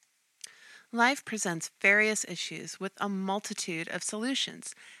Life presents various issues with a multitude of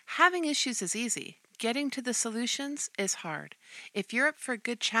solutions. Having issues is easy. Getting to the solutions is hard. If you're up for a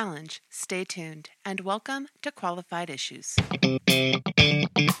good challenge, stay tuned and welcome to Qualified Issues.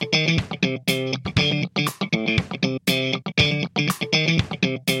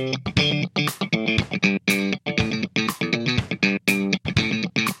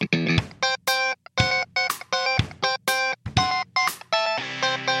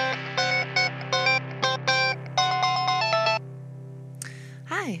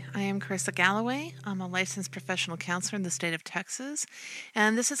 Hi, I am Carissa Galloway. I'm a licensed professional counselor in the state of Texas,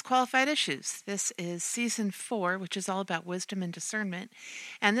 and this is Qualified Issues. This is season 4, which is all about wisdom and discernment,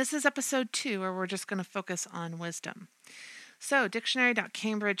 and this is episode 2, where we're just going to focus on wisdom. So,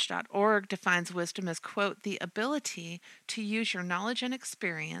 dictionary.cambridge.org defines wisdom as, quote, the ability to use your knowledge and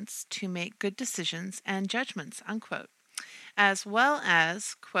experience to make good decisions and judgments, unquote, as well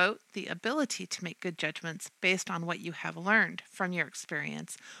as, quote, the ability to make good judgments based on what you have learned from your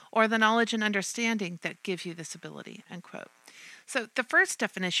experience or the knowledge and understanding that give you this ability, unquote. So the first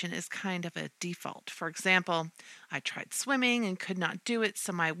definition is kind of a default. For example, I tried swimming and could not do it,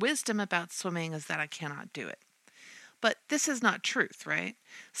 so my wisdom about swimming is that I cannot do it. But this is not truth, right?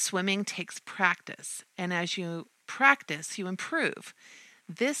 Swimming takes practice, and as you practice, you improve.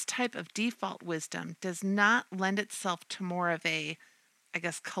 This type of default wisdom does not lend itself to more of a,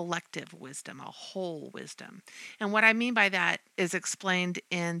 collective wisdom, a whole wisdom. And what I mean by that is explained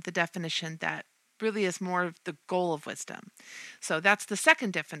in the definition that really is more of the goal of wisdom. So that's the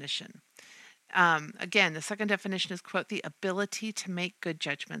second definition. Again, the second definition is, quote, the ability to make good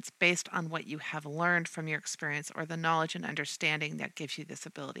judgments based on what you have learned from your experience or the knowledge and understanding that gives you this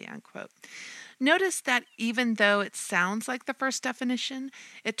ability, unquote. Notice that even though it sounds like the first definition,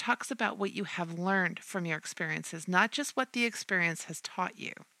 it talks about what you have learned from your experiences, not just what the experience has taught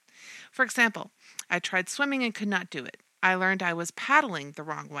you. For example, I tried swimming and could not do it. I learned I was paddling the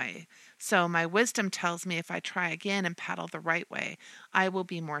wrong way. So my wisdom tells me if I try again and paddle the right way, I will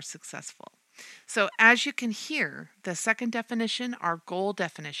be more successful. So as you can hear, the second definition, our goal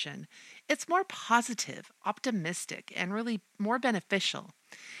definition, it's more positive, optimistic, and really more beneficial.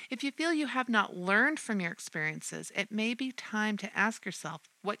 If you feel you have not learned from your experiences, it may be time to ask yourself,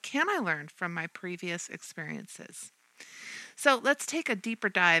 what can I learn from my previous experiences? So let's take a deeper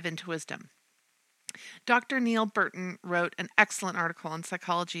dive into wisdom. Dr. Neil Burton wrote an excellent article on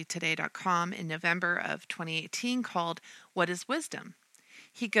psychologytoday.com in November of 2018 called What is Wisdom?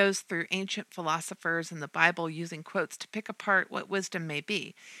 He goes through ancient philosophers and the Bible using quotes to pick apart what wisdom may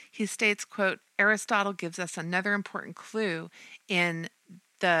be. He states, quote, Aristotle gives us another important clue in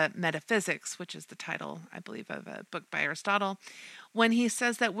the Metaphysics, which is the title, I believe, of a book by Aristotle, when he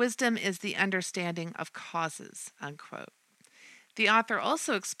says that wisdom is the understanding of causes, unquote. The author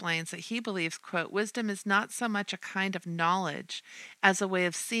also explains that he believes, quote, wisdom is not so much a kind of knowledge as a way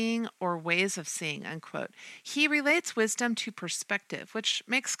of seeing or ways of seeing, unquote. He relates wisdom to perspective, which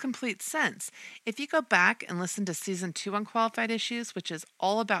makes complete sense. If you go back and listen to season 2 on Qualified Issues, which is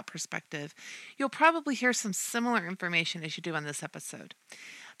all about perspective, you'll probably hear some similar information as you do on this episode.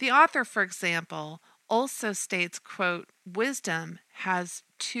 The author, for example, also states, quote, wisdom has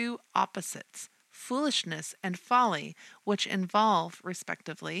two opposites, foolishness and folly, which involve,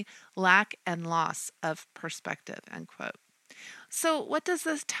 respectively, lack and loss of perspective, unquote. So what does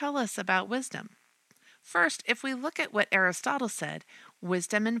this tell us about wisdom? First, if we look at what Aristotle said,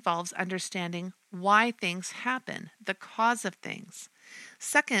 wisdom involves understanding why things happen, the cause of things.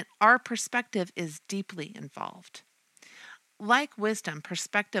 Second, our perspective is deeply involved. Like wisdom,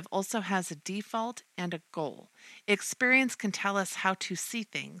 perspective also has a default and a goal. Experience can tell us how to see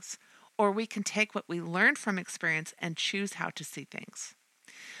things, or we can take what we learned from experience and choose how to see things.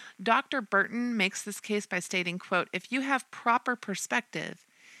 Dr. Burton makes this case by stating, quote, if you have proper perspective,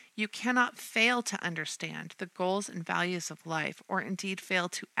 you cannot fail to understand the goals and values of life, or indeed fail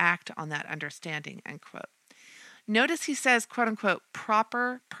to act on that understanding, unquote. Notice he says, quote unquote,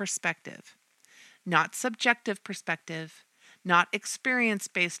 proper perspective, not subjective perspective, not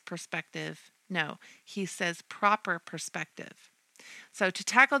experience-based perspective. No, he says proper perspective. So to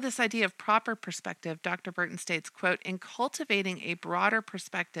tackle this idea of proper perspective, Dr. Burton states, quote, in cultivating a broader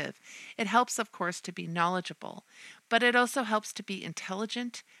perspective, it helps, of course, to be knowledgeable, but it also helps to be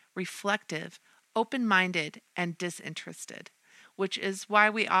intelligent, reflective, open-minded, and disinterested, which is why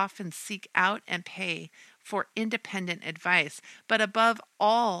we often seek out and pay for independent advice. But above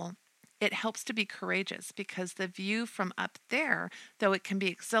all, it helps to be courageous because the view from up there, though it can be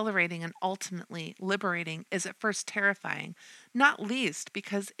exhilarating and ultimately liberating, is at first terrifying, not least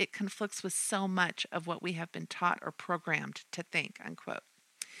because it conflicts with so much of what we have been taught or programmed to think, unquote.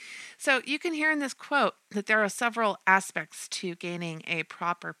 So you can hear in this quote that there are several aspects to gaining a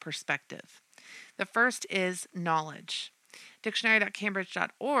proper perspective. The first is knowledge.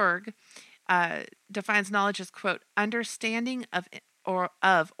 Dictionary.cambridge.org defines knowledge as, quote, understanding of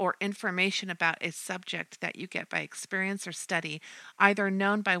or information about a subject that you get by experience or study, either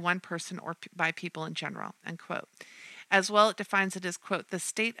known by one person or by people in general, unquote. As well, it defines it as, quote, the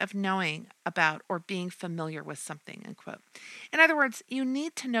state of knowing about or being familiar with something, unquote. In other words, you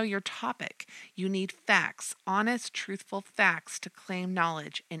need to know your topic. You need facts, honest, truthful facts to claim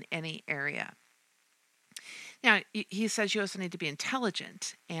knowledge in any area. Now, he says you also need to be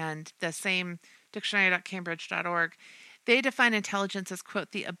intelligent, and the same dictionary.cambridge.org, they define intelligence as,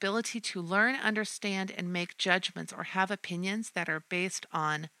 quote, the ability to learn, understand, and make judgments or have opinions that are based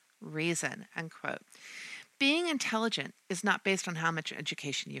on reason, unquote. Being intelligent is not based on how much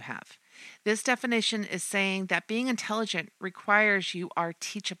education you have. This definition is saying that being intelligent requires you are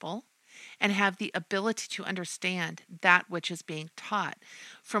teachable and have the ability to understand that which is being taught.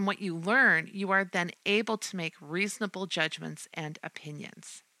 From what you learn, you are then able to make reasonable judgments and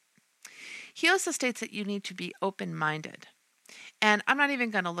opinions. He also states that you need to be open-minded. And I'm not even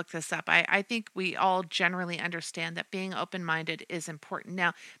going to look this up. I think we all generally understand that being open-minded is important.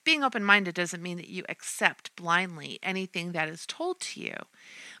 Now, being open-minded doesn't mean that you accept blindly anything that is told to you,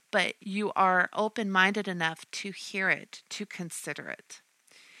 but you are open-minded enough to hear it, to consider it.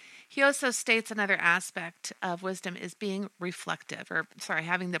 He also states another aspect of wisdom is being reflective,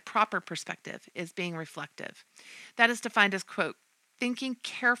 having the proper perspective is being reflective. That is defined as, quote, thinking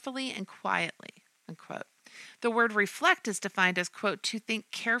carefully and quietly, unquote. The word reflect is defined as, quote, to think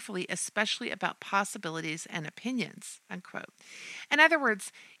carefully, especially about possibilities and opinions, unquote. In other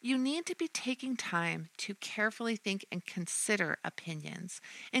words, you need to be taking time to carefully think and consider opinions,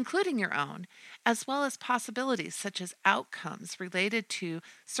 including your own, as well as possibilities such as outcomes related to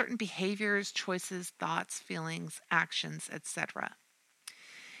certain behaviors, choices, thoughts, feelings, actions, etc.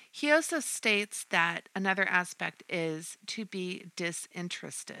 He also states that another aspect is to be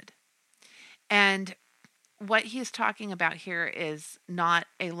disinterested. And what he's talking about here is not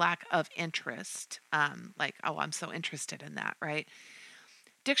a lack of interest, like, oh, I'm so interested in that, right?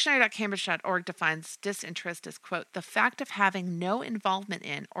 Dictionary.cambridge.org defines disinterest as, quote, the fact of having no involvement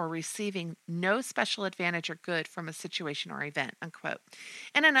in or receiving no special advantage or good from a situation or event, unquote.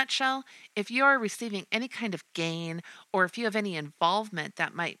 In a nutshell, if you are receiving any kind of gain or if you have any involvement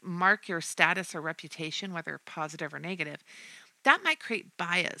that might mark your status or reputation, whether positive or negative, that might create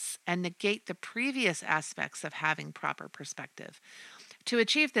bias and negate the previous aspects of having proper perspective. To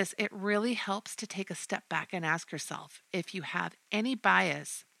achieve this, it really helps to take a step back and ask yourself if you have any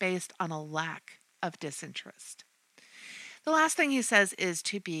bias based on a lack of disinterest. The last thing he says is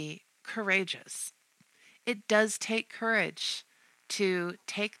to be courageous. It does take courage to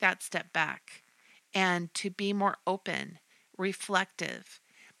take that step back and to be more open, reflective,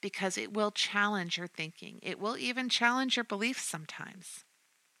 because it will challenge your thinking. It will even challenge your beliefs sometimes.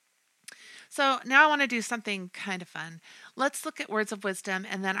 So now I want to do something kind of fun. Let's look at words of wisdom,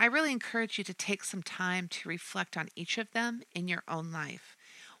 and then I really encourage you to take some time to reflect on each of them in your own life.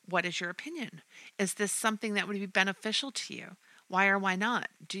 What is your opinion? Is this something that would be beneficial to you? Why or why not?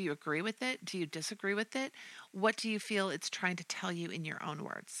 Do you agree with it? Do you disagree with it? What do you feel it's trying to tell you in your own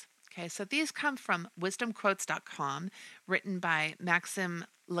words? Okay, so these come from wisdomquotes.com, written by Maxim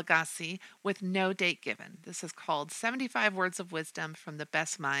Lagasse, with no date given. This is called 75 Words of Wisdom from the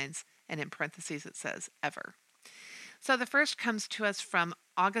Best Minds, and in parentheses it says ever. So the first comes to us from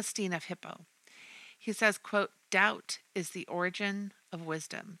Augustine of Hippo. He says, quote, doubt is the origin of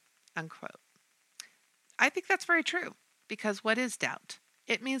wisdom, unquote. I think that's very true, because what is doubt?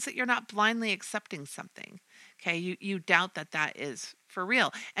 It means that you're not blindly accepting something. Okay, you doubt that that is for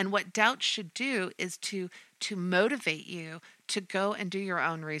real. And what doubt should do is to motivate you to go and do your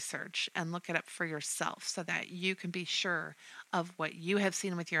own research and look it up for yourself so that you can be sure of what you have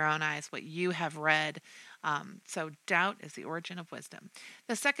seen with your own eyes, what you have read. So doubt is the origin of wisdom.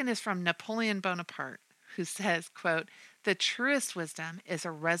 The second is from Napoleon Bonaparte, who says, quote, the truest wisdom is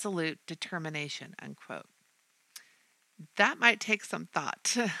a resolute determination, unquote. That might take some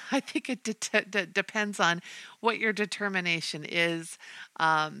thought. I think it depends on what your determination is,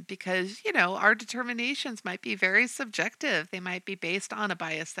 because, our determinations might be very subjective. They might be based on a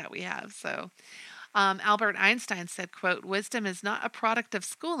bias that we have. So Albert Einstein said, quote, wisdom is not a product of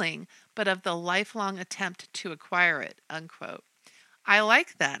schooling, but of the lifelong attempt to acquire it, unquote. I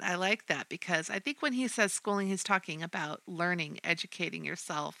like that because I think when he says schooling, he's talking about learning, educating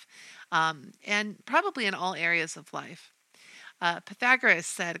yourself, and probably in all areas of life. Pythagoras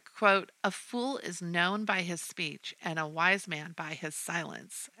said, quote, "A fool is known by his speech and a wise man by his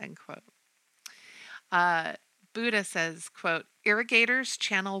silence," end quote. Uh, Buddha says, quote, "Irrigators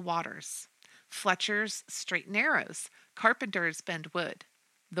channel waters. Fletchers straighten arrows. Carpenters bend wood.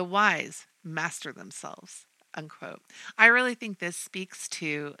 The wise master themselves," unquote. I really think this speaks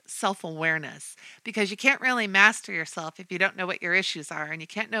to self-awareness because you can't really master yourself if you don't know what your issues are, and you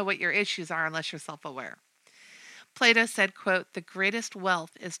can't know what your issues are unless you're self-aware. Plato said, quote, "The greatest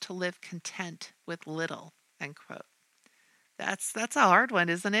wealth is to live content with little," end quote. That's a hard one,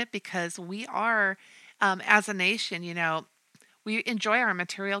 isn't it? Because we are, as a nation, we enjoy our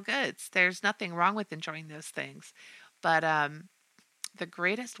material goods. There's nothing wrong with enjoying those things. But the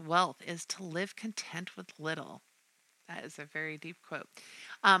greatest wealth is to live content with little. That is a very deep quote.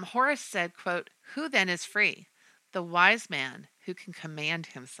 Horace said, quote, "Who then is free? The wise man who can command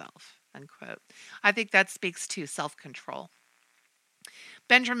himself," unquote. I think that speaks to self-control.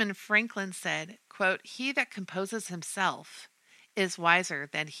 Benjamin Franklin said, quote, "He that composes himself is wiser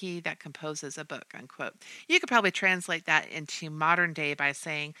than he that composes a book," unquote. You could probably translate that into modern day by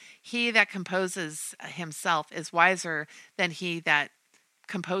saying, "He that composes himself is wiser than he that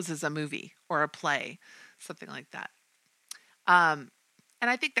composes a movie or a play," something like that. And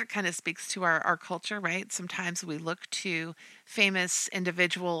I think that kind of speaks to our culture, right? Sometimes we look to famous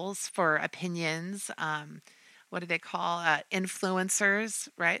individuals for opinions. What do they call influencers,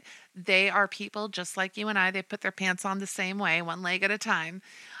 right? They are people just like you and I. They put their pants on the same way, one leg at a time.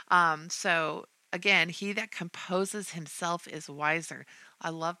 So again, he that composes himself is wiser. I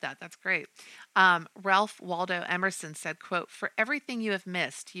love that. That's great. Ralph Waldo Emerson said, quote, "For everything you have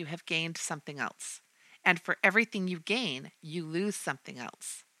missed, you have gained something else. And for everything you gain, you lose something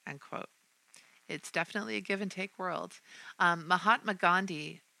else," end quote. It's definitely a give and take world. Mahatma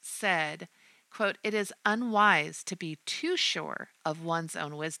Gandhi said, quote, "It is unwise to be too sure of one's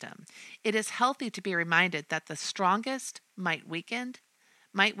own wisdom. It is healthy to be reminded that the strongest might weaken,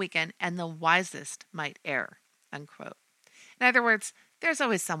 and the wisest might err," unquote. In other words, there's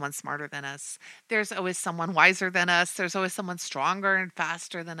always someone smarter than us. There's always someone wiser than us. There's always someone stronger and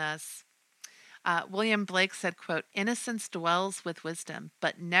faster than us. William Blake said, quote, "Innocence dwells with wisdom,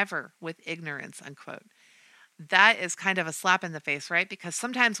 but never with ignorance," unquote. That is kind of a slap in the face, right? Because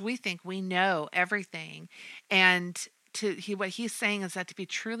sometimes we think we know everything. And what he's saying is that to be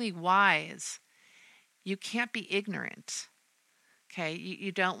truly wise, you can't be ignorant. Okay,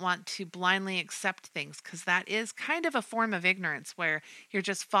 you don't want to blindly accept things because that is kind of a form of ignorance where you're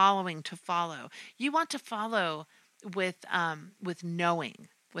just following to follow. You want to follow with knowing,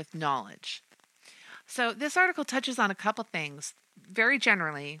 with knowledge. So this article touches on a couple things, very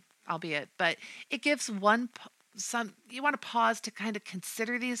generally, albeit, but it gives you want to pause to kind of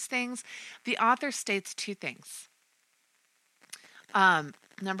consider these things. The author states two things.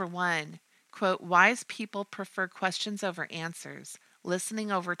 Number one, quote, "Wise people prefer questions over answers,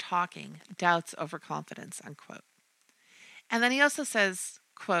 listening over talking, doubts over confidence," unquote. And then he also says,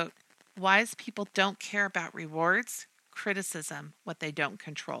 quote, "Wise people don't care about rewards, criticism, what they don't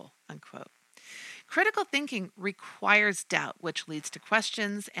control," unquote. Critical thinking requires doubt, which leads to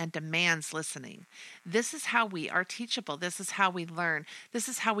questions and demands listening. This is how we are teachable. This is how we learn. This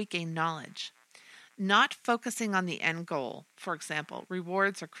is how we gain knowledge. Not focusing on the end goal, for example,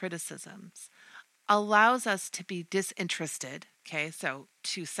 rewards or criticisms, allows us to be disinterested, okay? So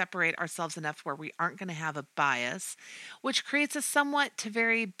to separate ourselves enough where we aren't going to have a bias, which creates a somewhat to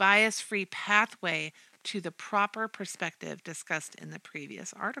very bias-free pathway to the proper perspective discussed in the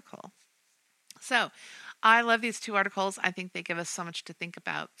previous article. So, I love these two articles. I think they give us so much to think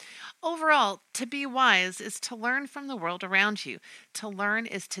about. Overall, to be wise is to learn from the world around you. To learn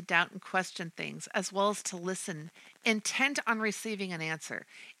is to doubt and question things, as well as to listen, intent on receiving an answer,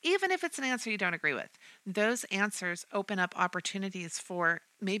 even if it's an answer you don't agree with. Those answers open up opportunities for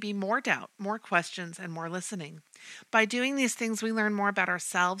maybe more doubt, more questions, and more listening. By doing these things, we learn more about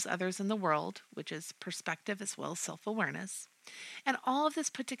ourselves, others, and the world, which is perspective as well as self-awareness. And all of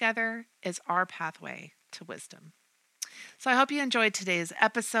this put together is our pathway to wisdom. So I hope you enjoyed today's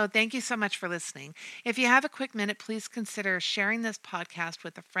episode. Thank you so much for listening. If you have a quick minute, please consider sharing this podcast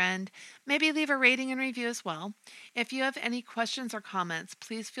with a friend. Maybe leave a rating and review as well. If you have any questions or comments,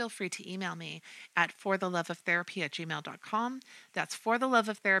 please feel free to email me at fortheloveoftherapy@gmail.com. That's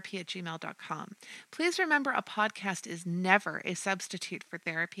fortheloveoftherapy@gmail.com. Please remember, a podcast is never a substitute for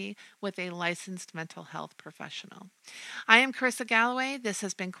therapy with a licensed mental health professional. I am Carissa Galloway. This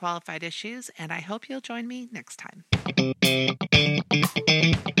has been Qualified Issues, and I hope you'll join me next time.